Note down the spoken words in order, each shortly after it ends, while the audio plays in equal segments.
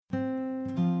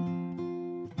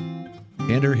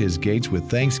Enter His gates with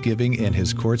thanksgiving and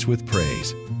His courts with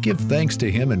praise. Give thanks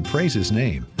to Him and praise His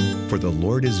name. For the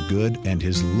Lord is good and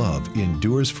His love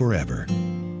endures forever.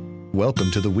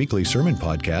 Welcome to the weekly sermon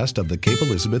podcast of the Cape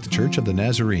Elizabeth Church of the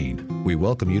Nazarene. We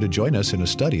welcome you to join us in a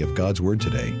study of God's Word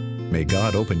today. May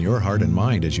God open your heart and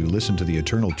mind as you listen to the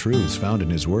eternal truths found in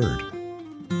His Word.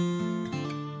 I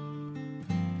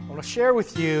want to share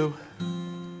with you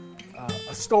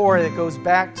a story that goes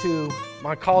back to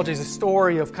my college. It's a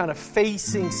story of kind of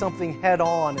facing something head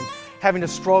on and having to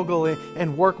struggle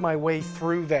and work my way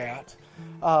through that.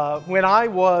 When I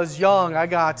was young, I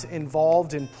got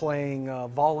involved in playing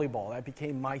volleyball. That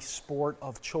became my sport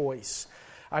of choice.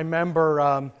 I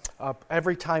remember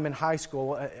every time in high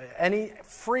school, any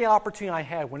free opportunity I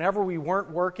had, whenever we weren't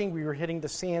working, we were hitting the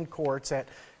sand courts at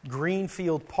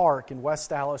Greenfield Park in West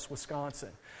Dallas,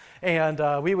 Wisconsin.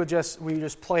 And we would just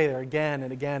play there again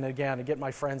and again and again and get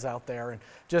my friends out there and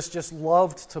just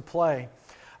loved to play.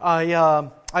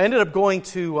 I ended up going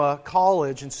to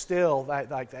college, and still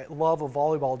that love of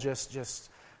volleyball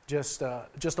just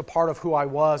a part of who I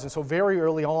was. And so very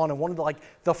early on, in one of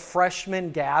the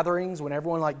freshman gatherings, when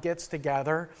everyone gets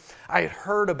together, I had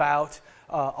heard about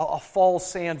a fall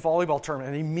sand volleyball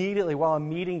tournament. And immediately, while I'm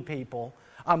meeting people,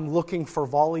 I'm looking for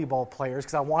volleyball players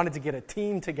because I wanted to get a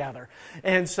team together.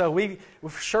 And so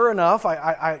sure enough,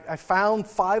 I found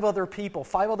five other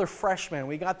freshmen.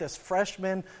 We got this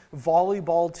freshman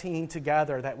volleyball team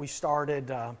together that we started.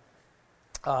 That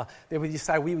we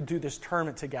decided we would do this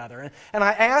tournament together. And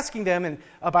I asking them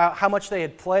about how much they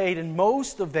had played, and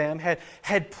most of them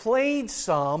had played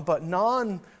some, but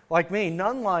none like me,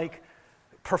 none like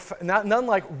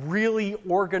really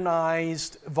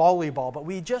organized volleyball, but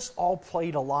we just all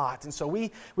played a lot. And so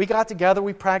we got together,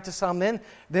 we practiced some, then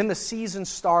the season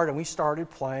started, and we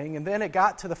started playing, and then it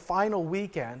got to the final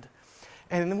weekend,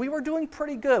 and we were doing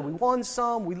pretty good. We won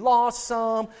some, we lost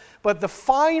some, but the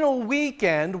final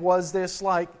weekend was this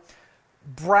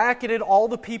bracketed, all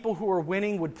the people who were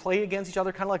winning would play against each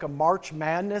other, kind of like a March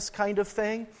Madness kind of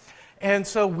thing. And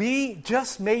so we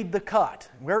just made the cut.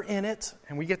 We're in it,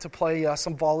 and we get to play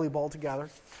some volleyball together.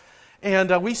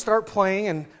 And we start playing,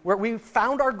 and we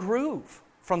found our groove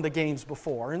from the games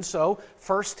before. And so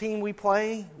first team we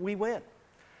play, we win.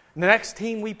 The next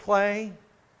team we play,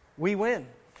 we win.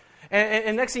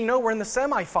 And next thing you know, we're in the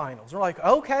semifinals. We're like,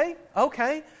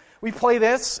 okay. We play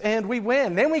this, and we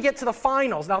win. Then we get to the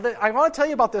finals. Now, I want to tell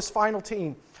you about this final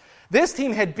team. This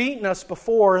team had beaten us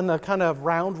before in the kind of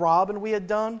round robin we had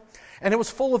done. And it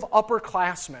was full of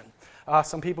upperclassmen.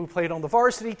 Some people who played on the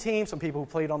varsity team, some people who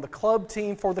played on the club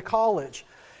team for the college.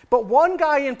 But one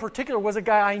guy in particular was a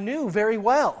guy I knew very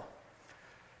well.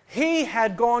 He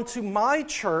had gone to my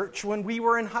church when we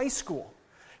were in high school.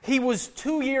 He was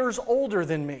 2 years older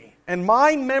than me. And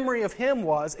my memory of him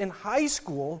was, in high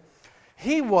school,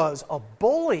 he was a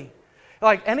bully.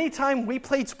 Anytime we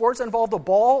played sports that involved a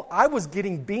ball, I was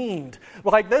getting beamed.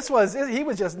 He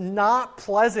was just not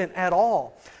pleasant at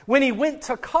all. When he went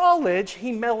to college,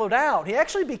 he mellowed out. He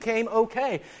actually became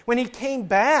okay. When he came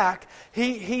back,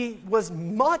 he was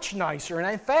much nicer. And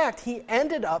in fact, he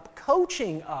ended up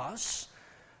coaching us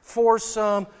for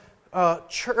some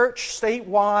church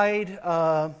statewide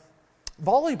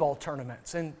volleyball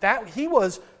tournaments. And that he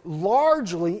was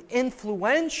largely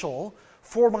influential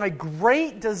for my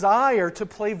great desire to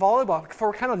play volleyball,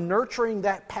 for kind of nurturing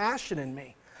that passion in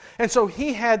me. And so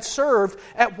he had served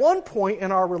at one point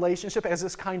in our relationship as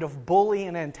this kind of bully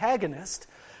and antagonist.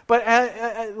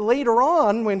 But later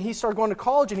on, when he started going to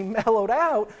college and he mellowed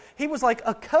out, he was like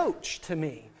a coach to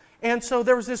me. And so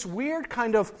there was this weird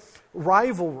kind of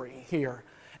rivalry here.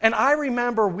 And I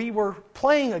remember we were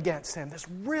playing against him, this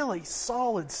really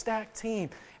solid, stacked team.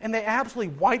 And they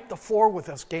absolutely wiped the floor with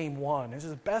us game one. It was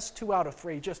the best 2 out of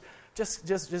 3.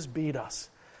 Just beat us.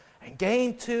 And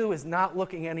game 2 is not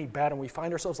looking any better. And we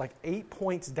find ourselves 8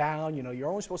 points down. You're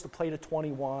only supposed to play to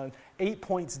 21. 8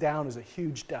 points down is a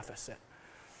huge deficit.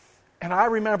 And I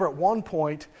remember at one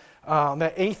point,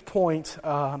 that 8th point,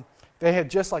 they had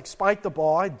just spiked the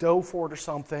ball. I dove for it or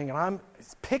something. And I'm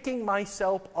picking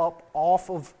myself up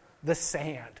off of the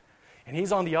sand. And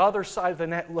he's on the other side of the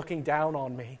net looking down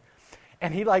on me.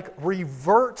 And he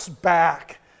reverts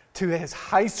back to his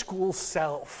high school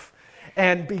self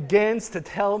and begins to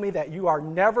tell me that you are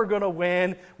never going to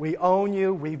win. We own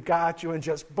you. We've got you. And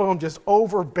just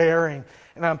overbearing.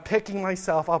 And I'm picking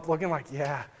myself up looking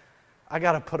yeah, I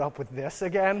got to put up with this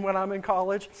again when I'm in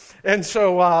college. And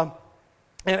so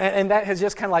And that has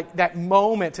just kind of that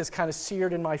moment has kind of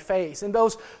seared in my face. And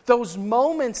those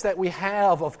moments that we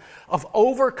have of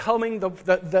overcoming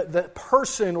the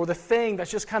person or the thing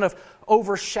that's just kind of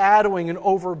overshadowing and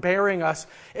overbearing us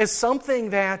is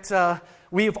something that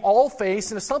we have all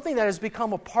faced, and it's something that has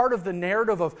become a part of the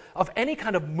narrative of any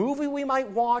kind of movie we might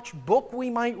watch, book we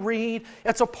might read.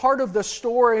 It's a part of the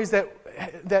stories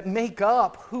that make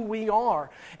up who we are.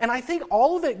 And I think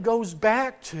all of it goes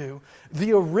back to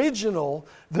the original,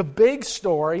 the big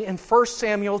story in 1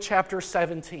 Samuel chapter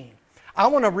 17. I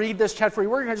want to read this chapter for you.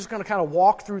 We're just going to kind of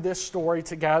walk through this story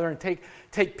together and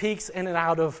take peeks in and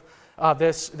out of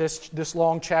this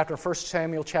long chapter, 1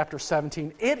 Samuel chapter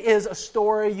 17. It is a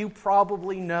story you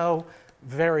probably know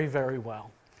very, very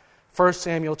well. 1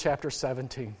 Samuel chapter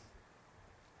 17.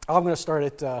 I'm going to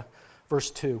start at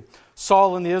verse 2.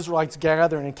 Saul and the Israelites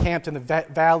gathered and encamped in the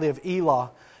valley of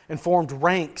Elah and formed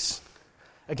ranks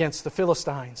against the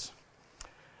Philistines.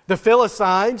 The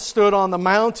Philistines stood on the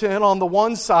mountain on the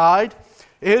one side.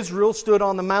 Israel stood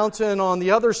on the mountain on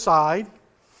the other side,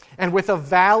 and with a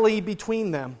valley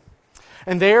between them.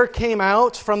 And there came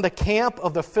out from the camp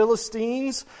of the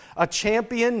Philistines a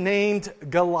champion named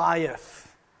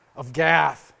Goliath of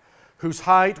Gath, whose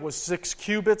height was 6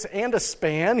 cubits and a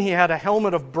span. He had a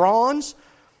helmet of bronze.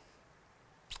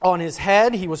 On his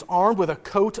head he was armed with a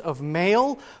coat of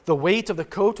mail. The weight of the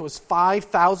coat was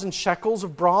 5,000 shekels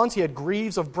of bronze. He had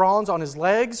greaves of bronze on his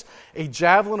legs, a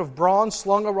javelin of bronze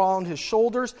slung around his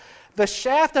shoulders. The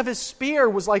shaft of his spear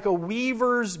was like a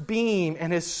weaver's beam,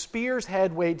 and his spear's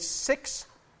head weighed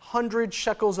 600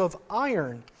 shekels of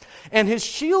iron. And his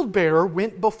shield bearer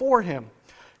went before him.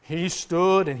 He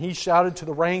stood and he shouted to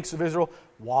the ranks of Israel,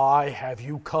 "Why have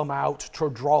you come out to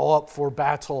draw up for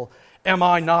battle? Am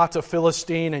I not a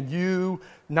Philistine, and you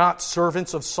not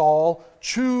servants of Saul?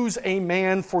 Choose a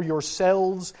man for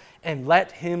yourselves, and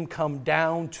let him come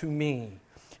down to me.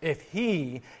 If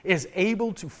he is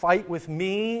able to fight with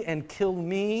me and kill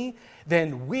me,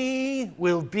 then we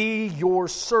will be your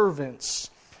servants.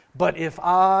 But if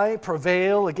I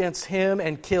prevail against him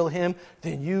and kill him,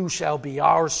 then you shall be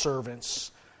our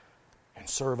servants and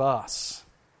serve us."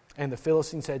 And the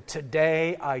Philistine said,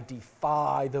 "Today I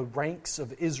defy the ranks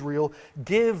of Israel.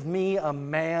 Give me a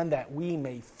man that we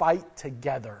may fight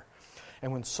together."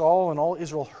 And when Saul and all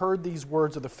Israel heard these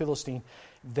words of the Philistine,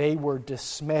 they were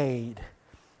dismayed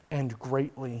and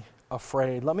greatly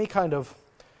afraid. Let me kind of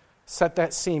set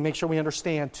that scene, make sure we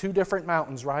understand. 2 different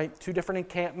mountains, right? 2 different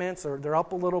encampments. They're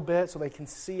up a little bit so they can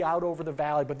see out over the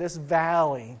valley. But this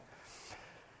valley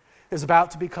is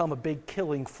about to become a big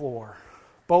killing floor.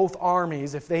 Both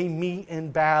armies, if they meet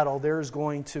in battle, there's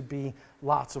going to be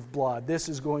lots of blood. This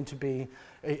is going to be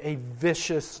a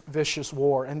vicious, vicious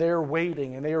war. And they're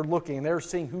waiting, and they are looking, and they're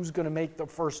seeing who's going to make the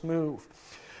first move.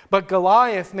 But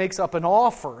Goliath makes up an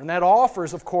offer, and that offer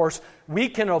is, of course, we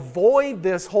can avoid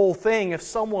this whole thing if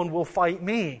someone will fight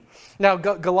me. Now,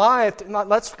 Goliath,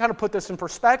 let's kind of put this in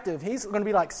perspective. He's going to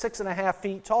be like 6.5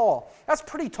 feet tall. That's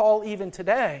pretty tall even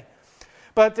today.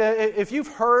 But if you've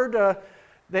heard,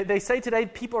 they say today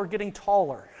people are getting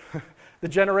taller. The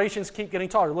generations keep getting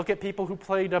taller. Look at people who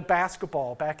played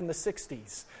basketball back in the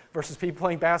 60s versus people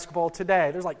playing basketball today.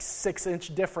 There's like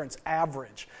 6-inch difference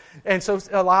average. And so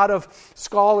a lot of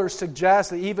scholars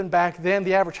suggest that even back then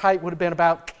the average height would have been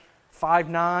about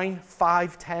 5'9",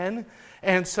 5'10".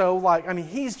 And so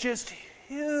he's just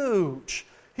huge.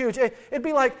 Huge. It'd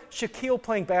be like Shaquille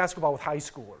playing basketball with high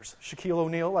schoolers. Shaquille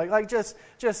O'Neal, he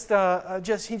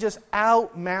just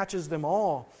outmatches them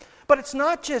all. But it's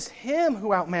not just him who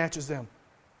outmatches them.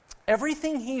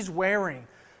 Everything he's wearing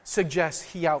suggests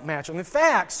he outmatches them. In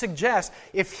fact, suggests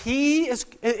if he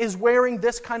is wearing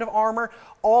this kind of armor,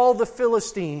 all the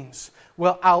Philistines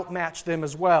will outmatch them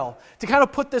as well. To kind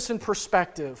of put this in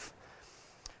perspective,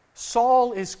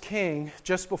 Saul is king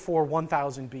just before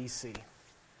 1000 BC.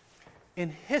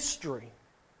 In history,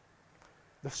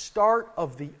 the start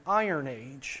of the Iron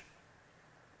Age,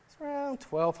 around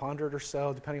 1200 or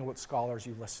so, depending on what scholars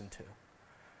you listen to.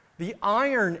 The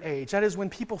Iron Age, that is when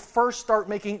people first start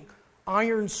making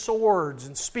iron swords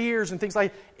and spears and things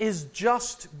like that, is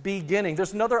just beginning.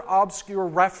 There's another obscure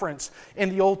reference in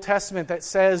the Old Testament that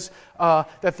says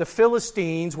that the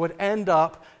Philistines would end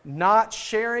up not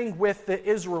sharing with the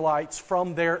Israelites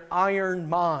from their iron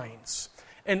mines.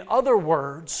 In other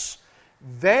words,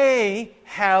 they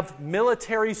have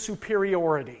military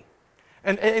superiority.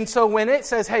 And so when it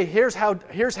says, hey, here's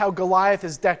how Goliath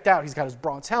is decked out. He's got his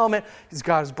bronze helmet. He's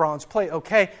got his bronze plate.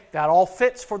 Okay, that all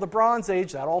fits for the Bronze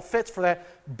Age. That all fits for that.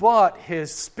 But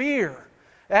his spear,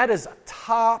 that is a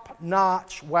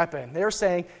top-notch weapon. They're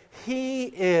saying he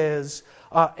is,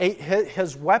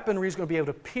 his weaponry is going to be able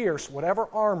to pierce whatever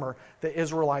armor the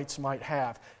Israelites might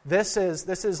have. This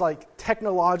is like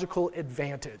technological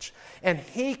advantage. And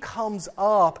he comes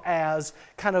up as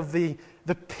kind of the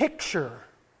picture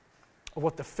of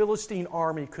what the Philistine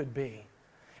army could be.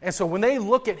 And so when they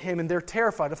look at him and they're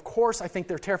terrified, of course I think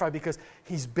they're terrified because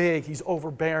he's big, he's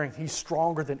overbearing, he's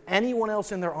stronger than anyone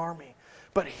else in their army.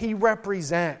 But he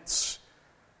represents,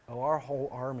 our whole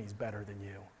army's better than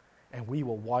you, and we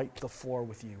will wipe the floor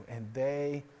with you. And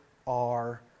they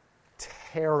are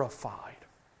terrified.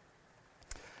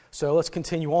 So let's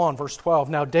continue on, verse 12.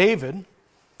 Now David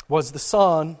was the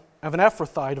son of an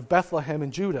Ephrathite of Bethlehem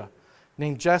in Judah,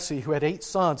 named Jesse, who had 8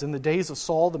 sons. In the days of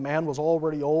Saul, the man was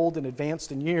already old and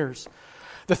advanced in years.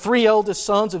 The 3 eldest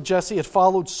sons of Jesse had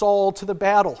followed Saul to the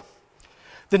battle.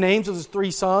 The names of his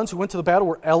 3 sons who went to the battle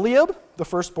were Eliab, the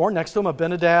firstborn, next to him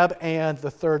Abinadab, and the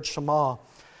third Shammah.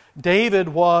 David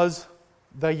was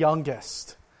the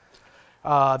youngest.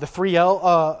 The three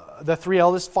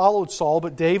eldest followed Saul,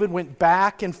 but David went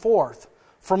back and forth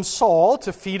from Saul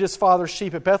to feed his father's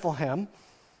sheep at Bethlehem.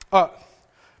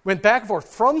 Went back and forth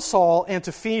from Saul and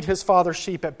to feed his father's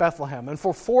sheep at Bethlehem. And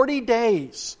for 40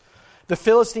 days, the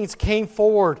Philistines came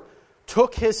forward,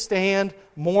 took his stand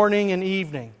morning and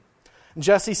evening. And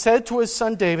Jesse said to his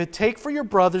son David, "Take for your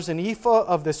brothers an ephah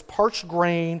of this parched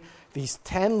grain, these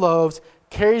 10 loaves,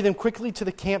 carry them quickly to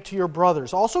the camp to your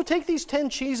brothers. Also take these 10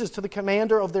 cheeses to the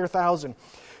commander of their 1,000.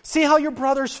 See how your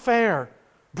brothers fare.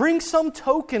 Bring some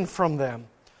token from them."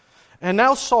 And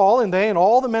now Saul and they and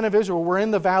all the men of Israel were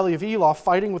in the valley of Elah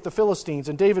fighting with the Philistines.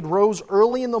 And David rose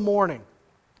early in the morning,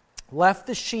 left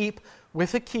the sheep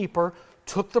with a keeper,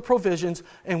 took the provisions,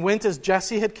 and went as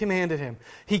Jesse had commanded him.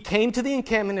 He came to the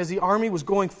encampment as the army was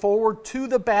going forward to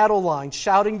the battle line,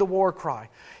 shouting the war cry.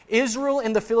 Israel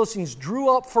and the Philistines drew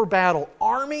up for battle,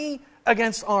 army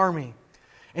against army.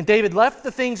 And David left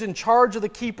the things in charge of the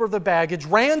keeper of the baggage,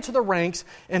 ran to the ranks,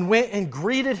 and went and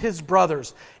greeted his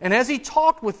brothers. And as he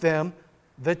talked with them,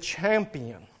 the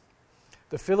champion,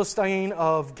 the Philistine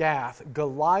of Gath,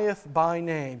 Goliath by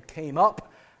name, came up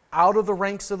out of the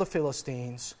ranks of the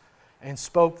Philistines and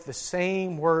spoke the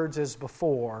same words as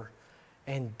before,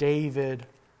 and David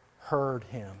heard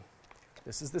him.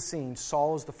 This is the scene.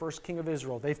 Saul is the first king of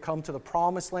Israel. They've come to the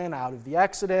promised land out of the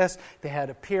Exodus. They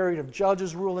had a period of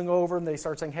judges ruling over them. They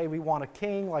start saying, hey, we want a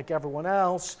king like everyone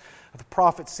else. The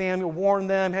prophet Samuel warned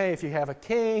them, hey, if you have a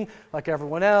king like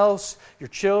everyone else, your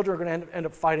children are going to end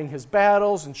up fighting his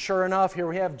battles. And sure enough, here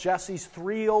we have Jesse's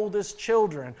 3 oldest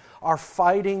children are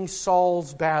fighting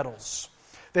Saul's battles.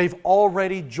 They've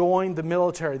already joined the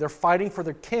military. They're fighting for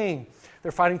their king.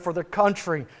 They're fighting for their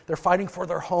country. They're fighting for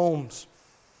their homes.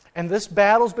 And this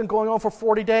battle's been going on for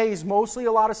 40 days, mostly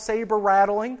a lot of saber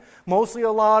rattling, mostly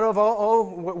a lot of,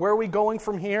 where are we going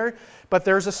from here? But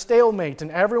there's a stalemate,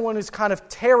 and everyone is kind of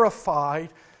terrified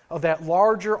of that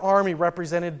larger army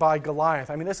represented by Goliath.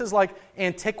 I mean, this is like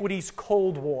antiquity's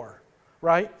Cold War,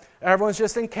 right? Everyone's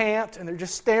just encamped, and they're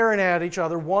just staring at each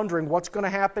other, wondering what's going to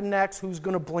happen next, who's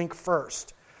going to blink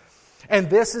first.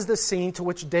 And this is the scene to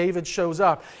which David shows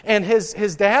up. And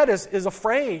his dad is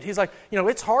afraid. He's like,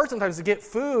 it's hard sometimes to get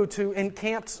food to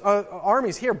encamped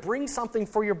armies. Here, bring something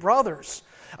for your brothers.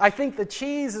 I think the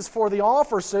cheese is for the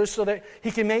officers so that he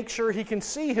can make sure he can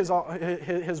see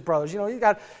his brothers.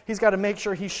 He's got to make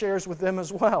sure he shares with them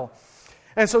as well.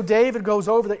 And so David goes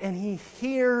over there and he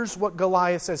hears what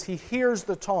Goliath says. He hears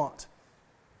the taunt.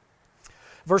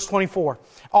 Verse 24,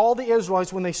 all the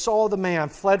Israelites, when they saw the man,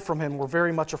 fled from him, were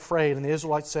very much afraid. And the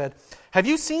Israelites said, have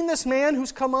you seen this man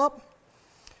who's come up?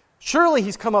 Surely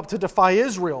he's come up to defy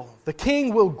Israel. The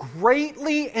king will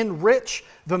greatly enrich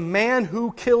the man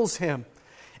who kills him,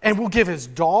 and will give his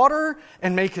daughter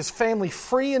and make his family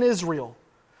free in Israel.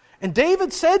 And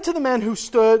David said to the men who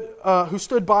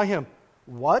stood by him,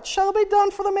 what shall be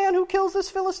done for the man who kills this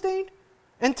Philistine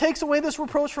and takes away this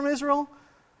reproach from Israel?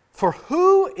 For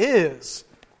who is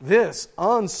this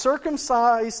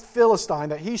uncircumcised Philistine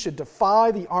that he should defy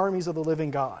the armies of the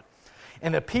living God?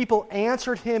 And the people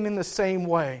answered him in the same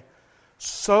way,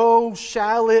 so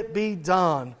shall it be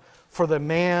done for the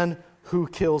man who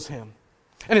kills him.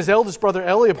 And his eldest brother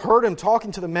Eliab heard him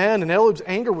talking to the men, and Eliab's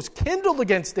anger was kindled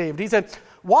against David. He said,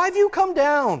 why have you come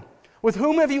down? With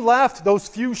whom have you left those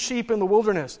few sheep in the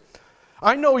wilderness?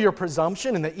 I know your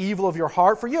presumption and the evil of your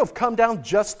heart, for you have come down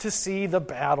just to see the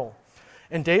battle.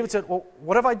 And David said, well,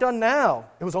 what have I done now?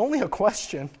 It was only a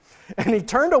question. And he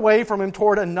turned away from him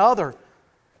toward another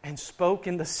and spoke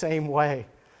in the same way.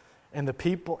 And the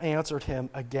people answered him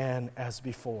again as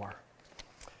before.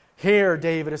 Here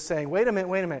David is saying, wait a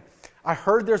minute. I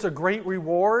heard there's a great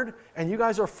reward, and you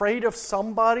guys are afraid of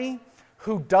somebody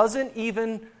who doesn't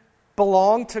even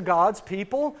belong to God's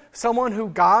people, someone who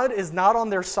God is not on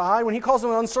their side. When he calls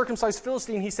him an uncircumcised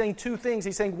Philistine, he's saying 2 things.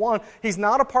 He's saying, one, he's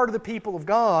not a part of the people of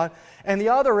God, and the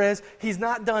other is, he's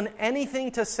not done anything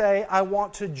to say, I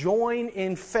want to join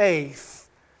in faith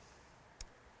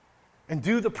and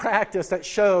do the practice that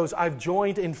shows I've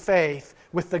joined in faith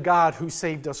with the God who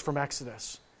saved us from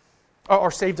Exodus, or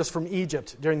saved us from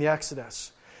Egypt during the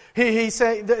Exodus. He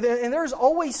said, and there's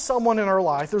always someone in our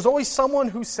life, there's always someone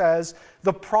who says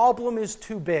the problem is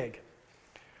too big.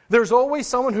 There's always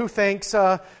someone who thinks,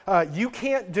 you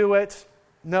can't do it.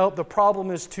 No, the problem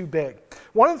is too big.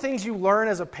 One of the things you learn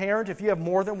as a parent, if you have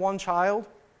more than one child,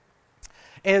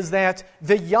 is that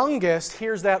the youngest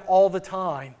hears that all the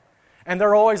time. And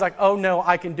they're always like, oh no,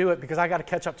 I can do it because I got to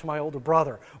catch up to my older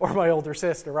brother or my older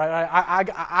sister, right?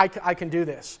 I can do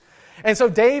this. And so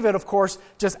David, of course,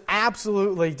 just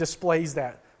absolutely displays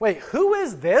that. Wait, who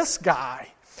is this guy?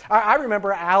 I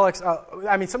remember Alex,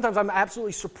 sometimes I'm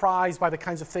absolutely surprised by the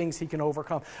kinds of things he can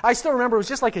overcome. I still remember, it was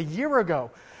just like a year ago.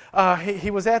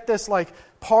 He was at this like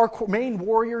parkour, Maine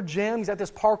Warrior Gym. He's at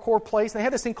this parkour place. And they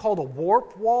had this thing called a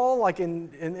warp wall, like in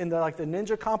the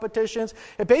ninja competitions.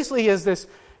 It basically is this,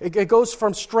 it goes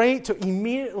from straight to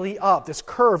immediately up, this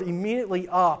curve immediately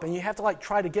up. And you have to like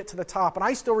try to get to the top. And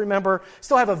I still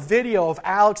have a video of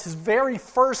Alex's very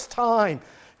first time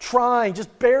trying,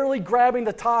 just barely grabbing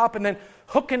the top and then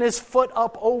hooking his foot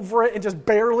up over it and just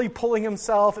barely pulling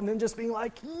himself and then just being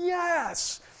like,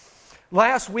 yes.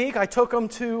 Last week, I took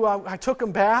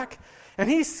him back, and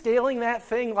he's scaling that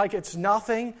thing like it's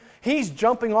nothing. He's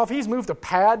jumping off. He's moved a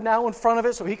pad now in front of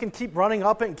it so he can keep running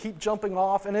up it and keep jumping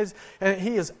off. And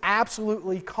he has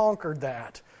absolutely conquered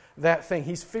that thing.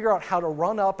 He's figured out how to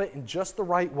run up it in just the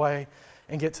right way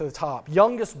and get to the top.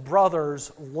 Youngest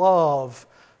brothers love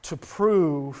to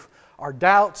prove our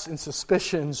doubts and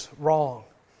suspicions wrong.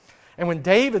 And when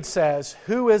David says,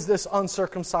 who is this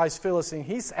uncircumcised Philistine?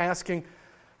 He's asking,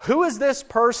 who is this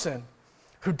person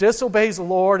who disobeys the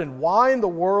Lord, and why in the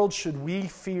world should we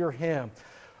fear him?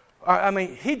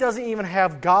 He doesn't even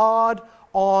have God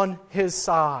on his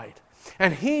side.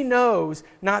 And he knows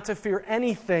not to fear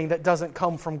anything that doesn't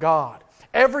come from God.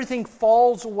 Everything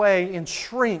falls away and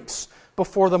shrinks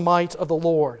before the might of the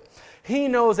Lord. He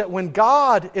knows that when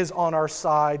God is on our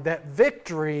side, that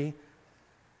victory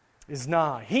is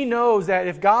nigh. He knows that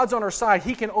if God's on our side,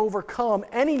 He can overcome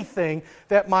anything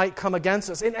that might come against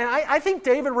us. And I think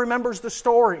David remembers the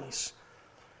stories.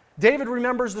 David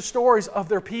remembers the stories of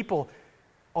their people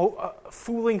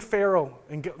fooling Pharaoh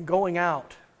and going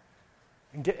out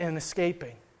and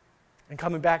escaping and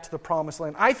coming back to the promised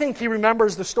land. I think he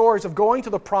remembers the stories of going to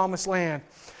the promised land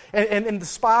and the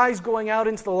spies going out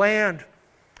into the land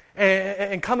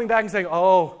and coming back and saying,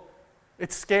 oh,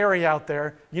 it's scary out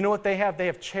there. You know what they have? They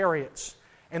have chariots.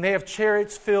 And they have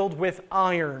chariots filled with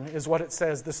iron, is what it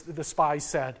says, the spies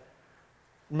said.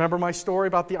 Remember my story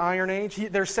about the Iron Age?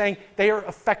 They're saying they are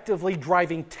effectively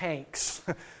driving tanks.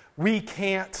 We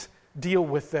can't deal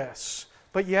with this.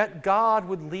 But yet God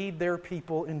would lead their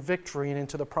people in victory and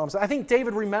into the promise. I think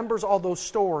David remembers all those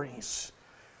stories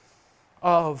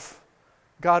of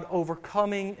God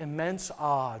overcoming immense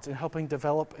odds and helping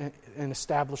develop and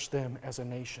establish them as a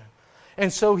nation.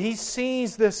 And so he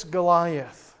sees this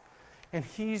Goliath, and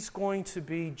he's going to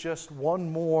be just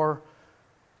one more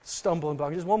stumbling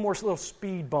block, just one more little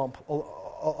speed bump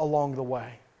along the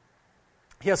way.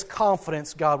 He has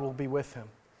confidence God will be with him.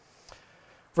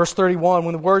 Verse 31,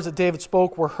 when the words that David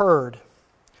spoke were heard,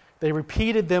 they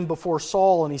repeated them before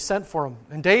Saul, and he sent for him.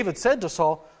 And David said to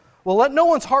Saul, well, let no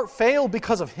one's heart fail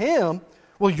because of him.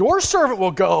 Well, your servant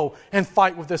will go and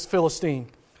fight with this Philistine.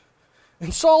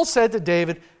 And Saul said to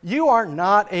David, you are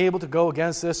not able to go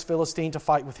against this Philistine to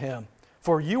fight with him,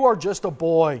 for you are just a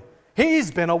boy.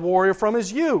 He's been a warrior from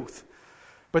his youth.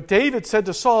 But David said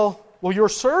to Saul, well, your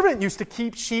servant used to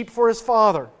keep sheep for his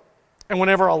father. And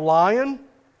whenever a lion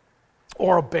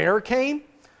or a bear came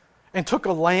and took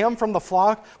a lamb from the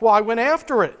flock, well, I went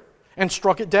after it and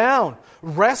struck it down,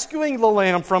 rescuing the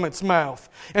lamb from its mouth.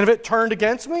 And if it turned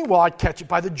against me, well, I'd catch it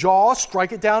by the jaw,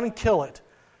 strike it down, and kill it.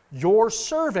 Your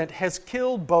servant has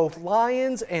killed both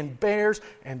lions and bears,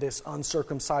 and this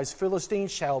uncircumcised Philistine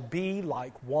shall be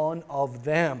like one of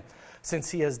them, since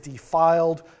he has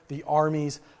defiled the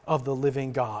armies of the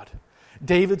living God.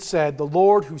 David said, the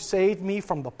Lord who saved me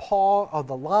from the paw of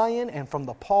the lion and from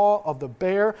the paw of the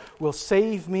bear will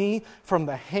save me from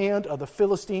the hand of the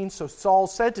Philistines. So Saul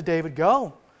said to David,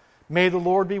 go, may the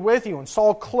Lord be with you. And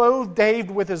Saul clothed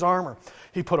David with his armor.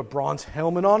 He put a bronze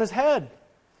helmet on his head,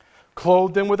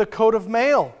 clothed him with a coat of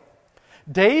mail.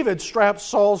 David strapped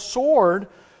Saul's sword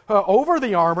over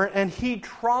the armor, and he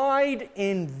tried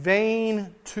in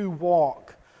vain to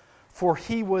walk, for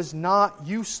he was not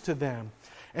used to them.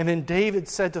 And then David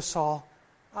said to Saul,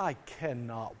 I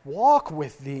cannot walk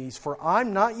with these, for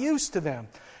I'm not used to them.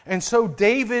 And so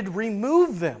David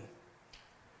removed them.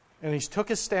 And he took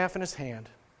his staff in his hand.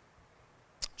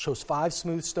 chose 5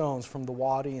 smooth stones from the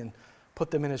wadi and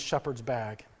put them in his shepherd's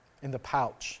bag, in the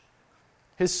pouch.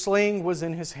 His sling was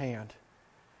in his hand,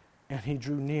 and he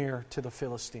drew near to the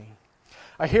Philistine.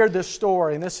 I hear this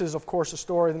story, and this is, of course, a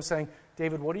story of them saying,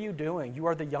 David, what are you doing? You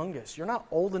are the youngest. You're not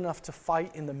old enough to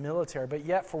fight in the military, but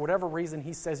yet, for whatever reason,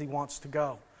 he says he wants to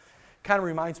go. Kind of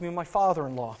reminds me of my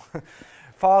father-in-law.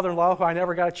 Father-in-law, who I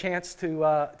never got a chance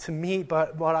to meet,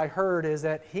 but what I heard is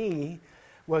that he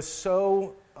was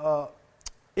so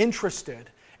interested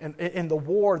in the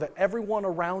war that everyone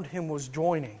around him was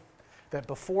joining, that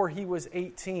before he was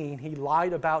 18, he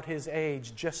lied about his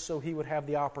age just so he would have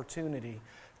the opportunity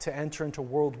to enter into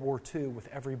World War II with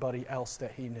everybody else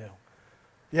that he knew.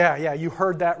 Yeah, you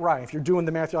heard that right. If you're doing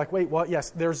the math, you're like, wait, what?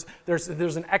 Yes, there's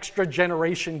an extra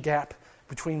generation gap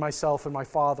between myself and my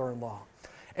father-in-law.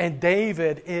 And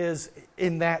David is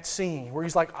in that scene where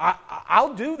he's like,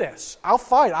 I'll do this. I'll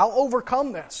fight. I'll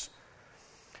overcome this.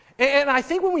 And I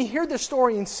think when we hear this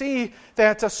story and see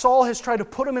that Saul has tried to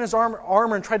put him in his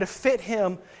armor and tried to fit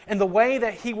him in the way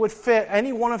that he would fit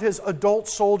any one of his adult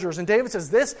soldiers. And David says,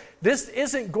 this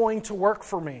isn't going to work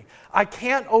for me. I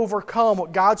can't overcome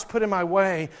what God's put in my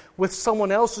way with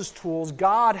someone else's tools.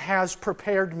 God has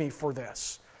prepared me for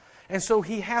this. And so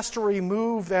he has to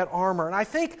remove that armor. And I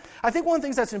think one of the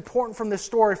things that's important from this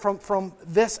story, from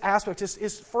this aspect,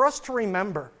 is for us to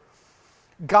remember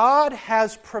God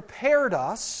has prepared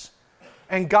us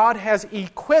and God has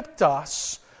equipped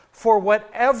us for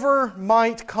whatever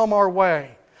might come our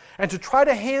way. And to try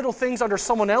to handle things under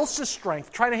someone else's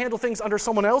strength, try to handle things under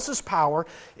someone else's power,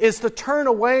 is to turn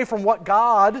away from what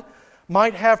God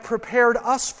might have prepared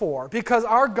us for. Because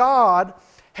our God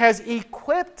has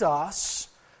equipped us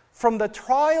from the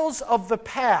trials of the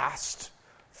past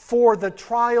for the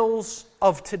trials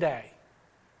of today.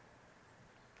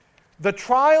 The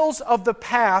trials of the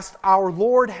past our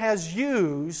Lord has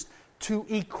used to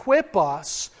equip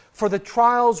us for the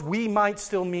trials we might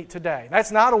still meet today.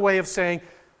 That's not a way of saying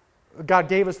God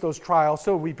gave us those trials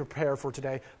so we prepare for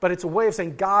today, but it's a way of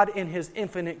saying God in His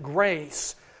infinite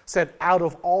grace said, out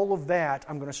of all of that,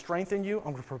 I'm going to strengthen you,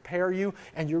 I'm going to prepare you,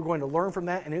 and you're going to learn from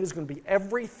that, and it is going to be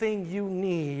everything you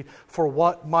need for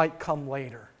what might come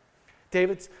later.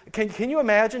 Can you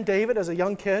imagine David as a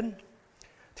young kid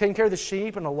taking care of the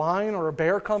sheep and a lion or a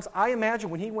bear comes? I imagine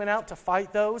when he went out to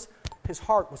fight those, his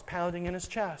heart was pounding in his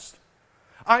chest.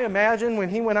 I imagine when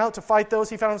he went out to fight those,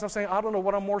 he found himself saying, I don't know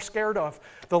what I'm more scared of,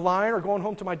 the lion or going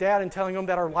home to my dad and telling him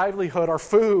that our livelihood, our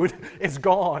food is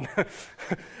gone.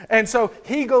 And so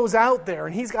he goes out there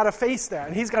and he's got to face that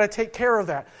and he's got to take care of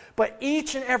that. But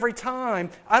each and every time,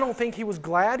 I don't think he was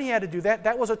glad he had to do that.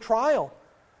 That was a trial.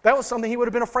 That was something he would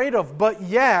have been afraid of. But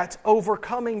yet,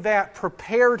 overcoming that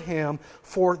prepared him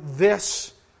for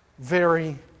this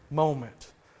very moment.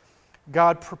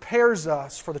 God prepares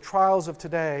us for the trials of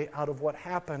today out of what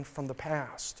happened from the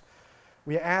past.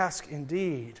 We ask,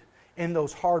 indeed, in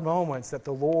those hard moments that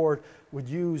the Lord would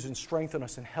use and strengthen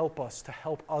us and help us to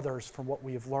help others from what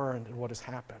we have learned and what has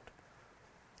happened.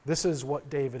 This is what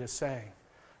David is saying.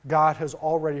 God has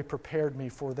already prepared me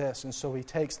for this. And so he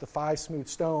takes the 5 smooth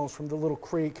stones from the little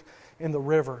creek in the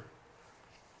river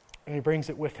and he brings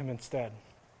it with him instead.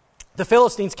 The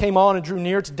Philistines came on and drew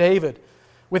near to David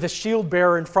with a shield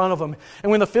bearer in front of him. And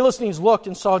when the Philistines looked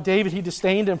and saw David, he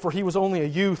disdained him, for he was only a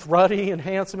youth, ruddy and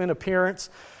handsome in appearance.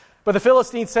 But the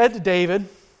Philistines said to David,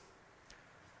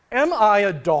 Am I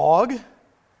a dog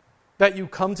that you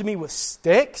come to me with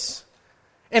sticks?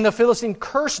 And the Philistine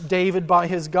cursed David by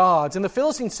his gods. And the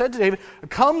Philistine said to David,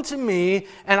 Come to me,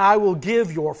 and I will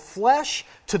give your flesh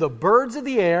to the birds of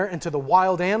the air and to the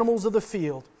wild animals of the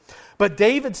field. But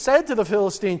David said to the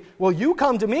Philistine, Well, you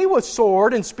come to me with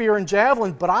sword and spear and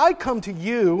javelin, but I come to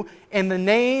you in the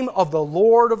name of the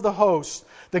Lord of the hosts,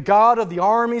 the God of the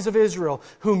armies of Israel,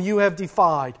 whom you have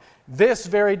defied. This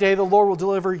very day the Lord will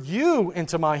deliver you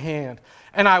into my hand,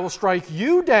 and I will strike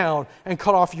you down and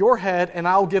cut off your head, and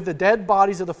I will give the dead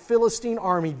bodies of the Philistine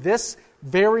army this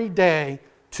very day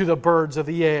to the birds of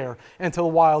the air and to the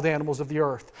wild animals of the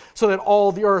earth, so that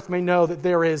all the earth may know that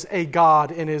there is a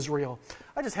God in Israel.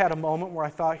 I just had a moment where I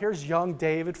thought, here's young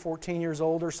David, 14 years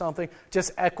old or something,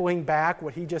 just echoing back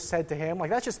what he just said to him. Like,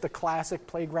 that's just the classic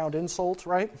playground insult,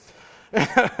 right?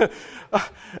 And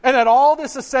that all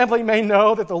this assembly may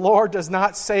know that the Lord does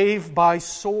not save by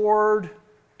sword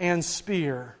and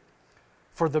spear,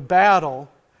 for the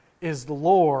battle is the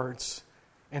Lord's,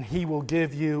 and He will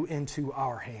give you into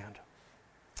our hand.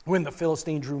 When the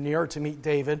Philistine drew near to meet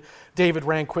David, David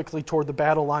ran quickly toward the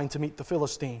battle line to meet the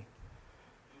Philistine.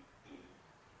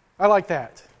 I like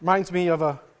that. Reminds me of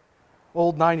a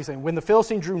old 90s saying, when the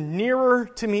Philistine drew nearer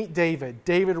to meet David,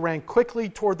 David ran quickly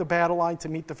toward the battle line to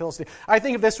meet the Philistine. I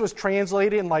think if this was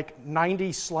translated in like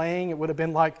 90s slang, it would have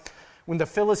been like, when the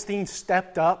Philistine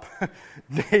stepped up,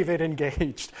 David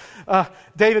engaged.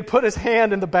 David put his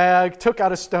hand in the bag, took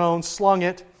out a stone, slung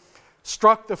it,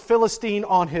 struck the Philistine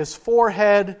on his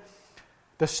forehead.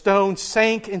 The stone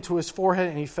sank into his forehead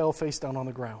and he fell face down on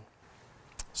the ground.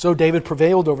 So David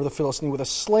prevailed over the Philistine with a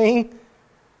sling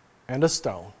and a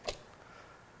stone,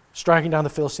 striking down the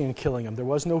Philistine and killing him. There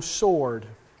was no sword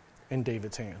in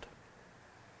David's hand.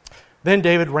 Then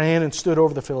David ran and stood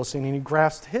over the Philistine, and he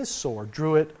grasped his sword,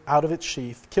 drew it out of its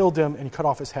sheath, killed him, and he cut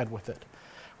off his head with it.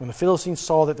 When the Philistines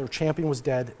saw that their champion was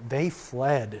dead, they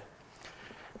fled.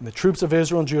 And the troops of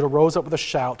Israel and Judah rose up with a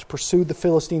shout, pursued the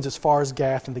Philistines as far as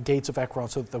Gath and the gates of Ekron,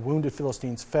 so that the wounded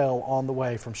Philistines fell on the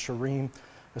way from Sharim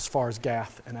as far as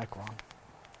Gath and Ekron.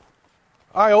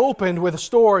 I opened with a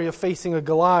story of facing a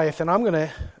Goliath, and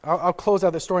I'll close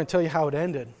out the story and tell you how it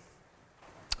ended.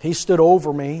 He stood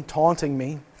over me, taunting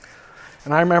me,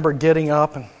 and I remember getting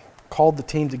up and called the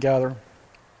team together,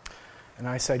 and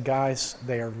I said, guys,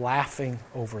 they are laughing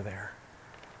over there.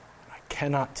 I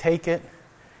cannot take it,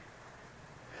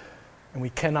 and we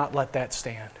cannot let that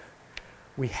stand.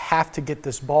 We have to get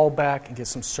this ball back and get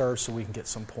some serves so we can get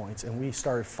some points. And we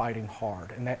started fighting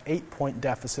hard. And that 8-point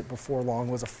deficit before long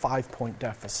was a 5-point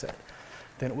deficit.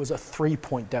 Then it was a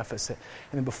 3-point deficit.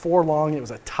 And then before long, it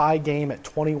was a tie game at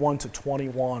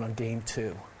 21-21 on game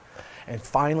 2. And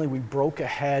finally, we broke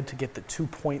ahead to get the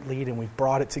 2-point lead, and we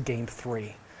brought it to game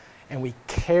 3. And we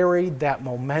carried that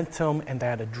momentum and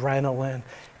that adrenaline,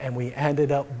 and we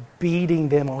ended up beating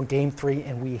them on game 3,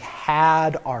 and we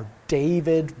had our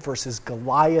David versus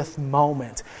Goliath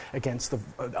moment against the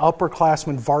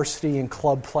upperclassmen, varsity, and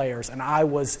club players, and I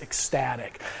was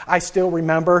ecstatic. I still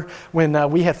remember when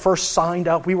we had first signed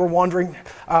up, we were wondering,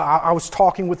 I was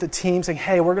talking with the team saying,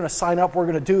 hey, we're going to sign up, we're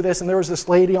going to do this, and there was this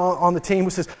lady on the team who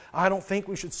says, I don't think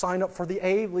we should sign up for the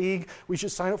A League, we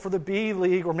should sign up for the B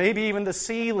League, or maybe even the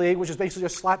C League, which is basically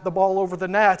just slap the ball over the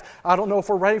net. I don't know if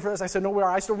we're ready for this. I said, no, we are.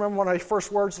 I still remember one of my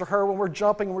first words to her when we're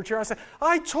jumping and we're cheering. I said,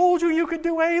 I told you could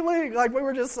do A League. Like I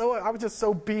was just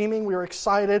so beaming. We were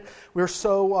excited. We were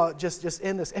so just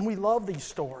in this. And we love these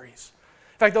stories.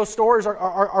 In fact, those stories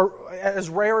are as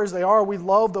rare as they are. We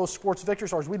love those sports victory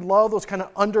stories. We love those kind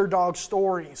of underdog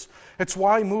stories. It's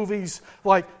why movies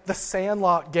like The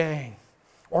Sandlot Gang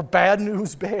or Bad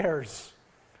News Bears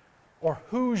or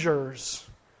Hoosiers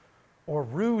or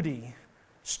Rudy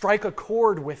strike a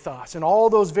chord with us, and all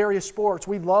those various sports,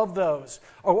 we love those.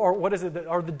 Or what is it?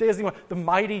 Or the Disney one, the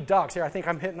Mighty Ducks. Here, I think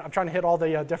I'm trying to hit all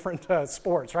the different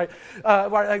sports, right?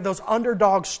 Like those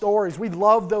underdog stories, we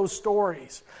love those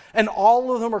stories, and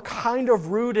all of them are kind of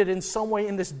rooted in some way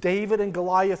in this David and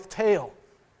Goliath tale.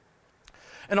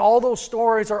 And all those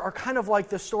stories are kind of like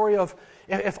the story of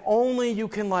if only you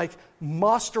can like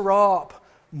muster up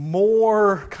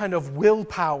more kind of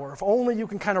willpower, if only you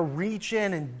can kind of reach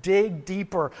in and dig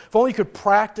deeper, if only you could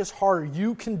practice harder,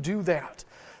 you can do that.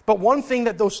 But one thing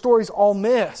that those stories all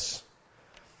miss,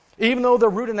 even though they're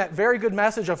rooted in that very good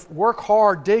message of work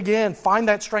hard, dig in, find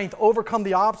that strength, overcome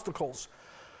the obstacles,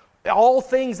 all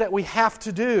things that we have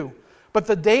to do. But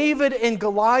the David and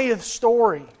Goliath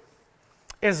story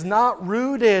is not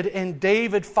rooted in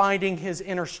David finding his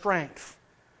inner strength.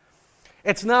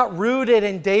 It's not rooted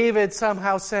in David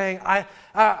somehow saying,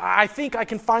 I think I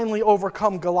can finally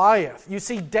overcome Goliath. You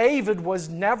see, David was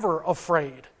never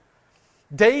afraid.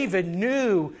 David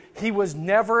knew he was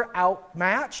never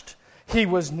outmatched. He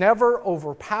was never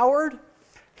overpowered.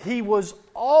 He was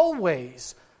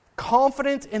always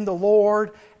confident in the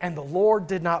Lord, and the Lord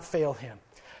did not fail him.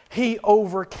 He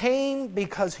overcame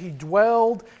because he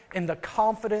dwelled in the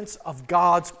confidence of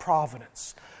God's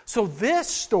providence. So this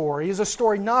story is a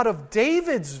story not of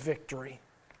David's victory.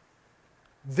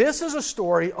 This is a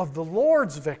story of the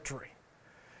Lord's victory.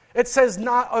 It says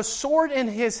not a sword in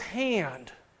his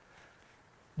hand,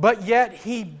 but yet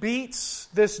he beats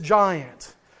this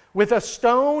giant with a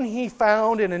stone he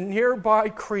found in a nearby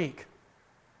creek.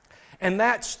 And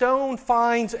that stone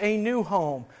finds a new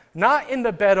home, not in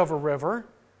the bed of a river,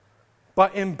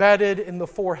 but embedded in the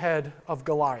forehead of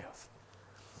Goliath.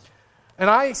 And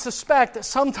I suspect that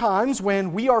sometimes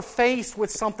when we are faced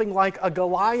with something like a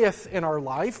Goliath in our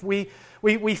life, we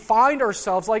find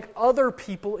ourselves like other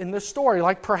people in this story,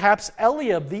 like perhaps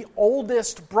Eliab, the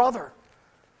oldest brother,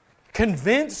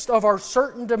 convinced of our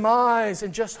certain demise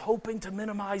and just hoping to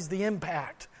minimize the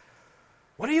impact.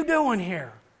 What are you doing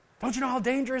here? Don't you know how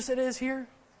dangerous it is here?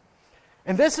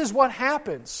 And this is what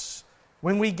happens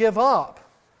when we give up,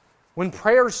 when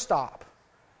prayers stop,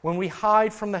 when we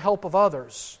hide from the help of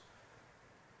others.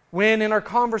 When in our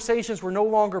conversations we're no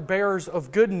longer bearers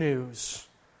of good news,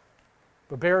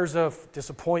 but bearers of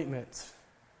disappointment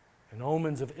and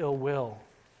omens of ill will.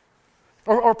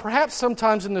 Or perhaps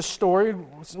sometimes in this story,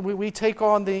 we take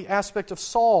on the aspect of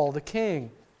Saul, the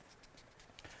king.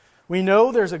 We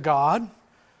know there's a God.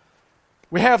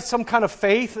 We have some kind of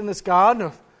faith in this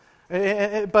God,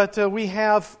 but we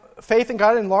have faith in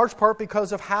God in large part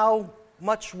because of how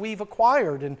much we've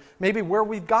acquired and maybe where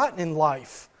we've gotten in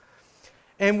life.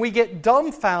 And we get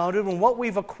dumbfounded when what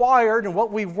we've acquired and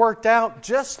what we've worked out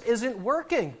just isn't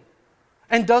working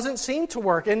and doesn't seem to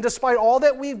work. And despite all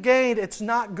that we've gained, it's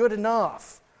not good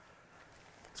enough.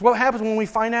 So what happens when we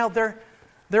find out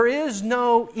there is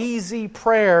no easy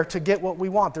prayer to get what we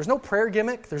want. There's no prayer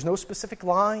gimmick. There's no specific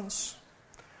lines.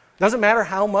 Doesn't matter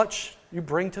how much you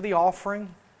bring to the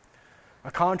offering,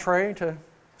 contrary to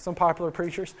some popular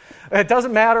preachers. It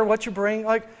doesn't matter what you bring.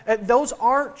 Those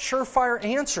aren't surefire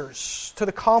answers to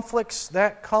the conflicts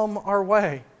that come our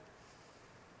way.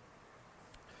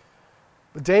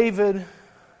 But David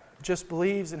just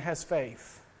believes and has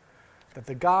faith that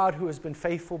the God who has been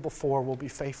faithful before will be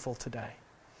faithful today.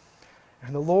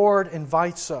 And the Lord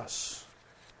invites us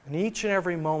in each and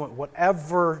every moment,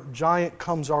 whatever giant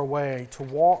comes our way, to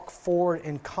walk forward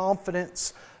in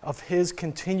confidence of His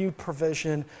continued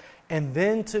provision and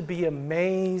then to be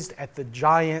amazed at the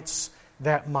giants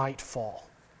that might fall.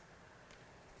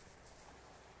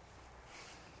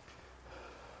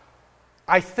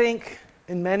 I think,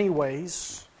 in many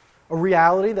ways, a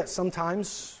reality that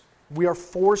sometimes we are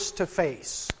forced to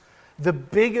face, the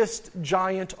biggest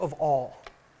giant of all,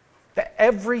 that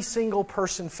every single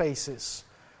person faces,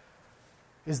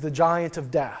 is the giant of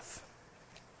death.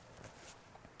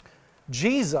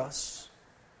 Jesus,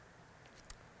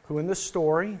 who in the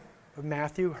story of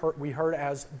Matthew we heard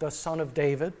as the Son of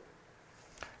David,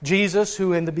 Jesus,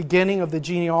 who in the beginning of the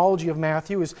genealogy of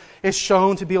Matthew is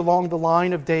shown to be along the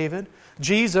line of David,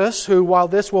 Jesus, who, while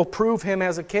this will prove Him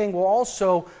as a king, will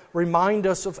also remind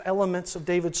us of elements of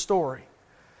David's story.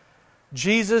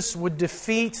 Jesus would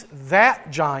defeat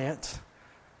that giant,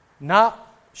 not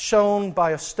shown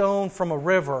by a stone from a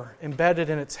river embedded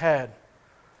in its head,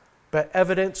 but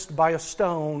evidenced by a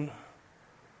stone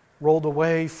rolled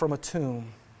away from a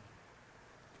tomb.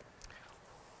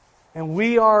 And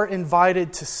we are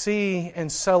invited to see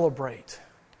and celebrate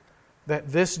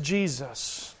that this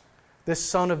Jesus, this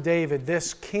Son of David,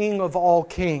 this King of all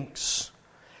kings,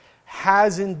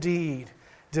 has indeed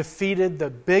defeated the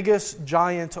biggest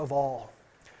giant of all.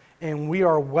 And we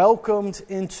are welcomed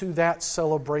into that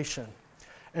celebration.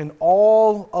 And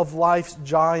all of life's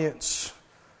giants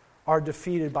are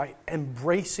defeated by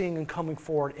embracing and coming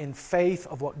forward in faith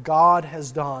of what God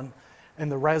has done in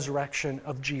the resurrection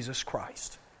of Jesus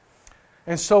Christ.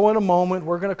 And so in a moment,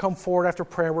 we're going to come forward after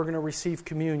prayer, we're going to receive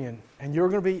communion. And you're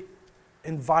going to be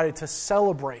invited to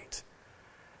celebrate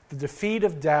the defeat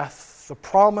of death, the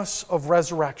promise of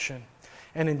resurrection,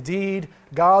 and indeed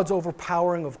God's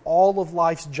overpowering of all of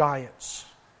life's giants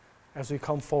as we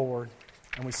come forward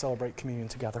and we celebrate communion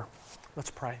together.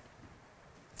 Let's pray.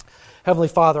 Heavenly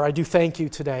Father, I do thank You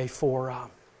today for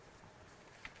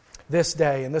this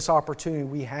day and this opportunity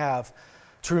we have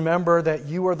to remember that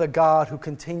You are the God who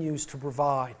continues to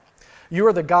provide. You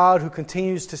are the God who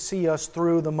continues to see us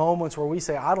through the moments where we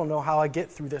say, I don't know how I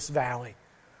get through this valley.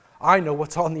 I know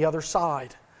what's on the other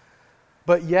side.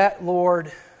 But yet,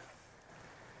 Lord,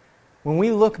 when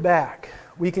we look back,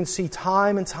 we can see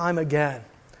time and time again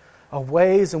of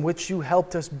ways in which You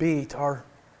helped us beat our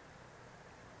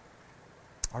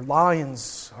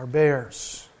lions, our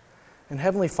bears. And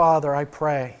Heavenly Father, I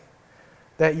pray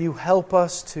that You help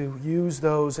us to use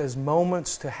those as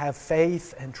moments to have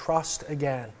faith and trust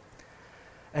again.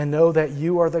 And know that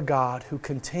You are the God who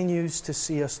continues to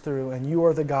see us through, and You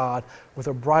are the God with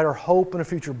a brighter hope and a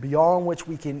future beyond which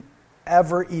we can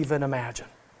ever even imagine.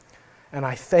 And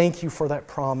I thank You for that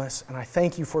promise, and I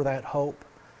thank You for that hope.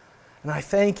 And I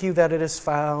thank You that it is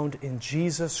found in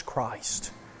Jesus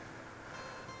Christ,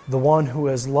 the one who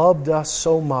has loved us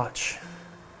so much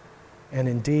and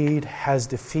indeed has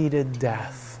defeated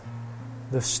death.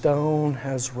 The stone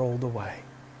has rolled away.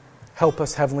 Help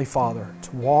us, Heavenly Father,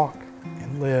 to walk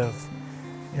and live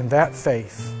in that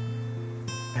faith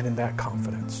and in that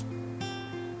confidence.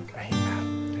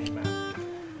 Amen.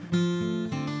 Amen.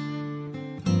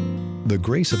 The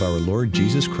grace of our Lord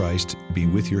Jesus Christ be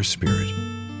with your spirit.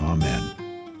 Amen.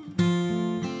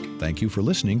 Thank you for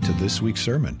listening to this week's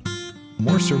sermon.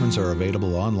 More sermons are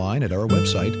available online at our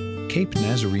website,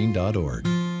 capenazarene.org.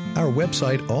 Our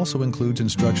website also includes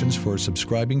instructions for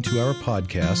subscribing to our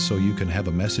podcast so you can have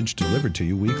a message delivered to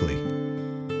you weekly.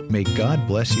 May God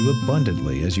bless you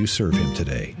abundantly as you serve Him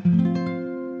today.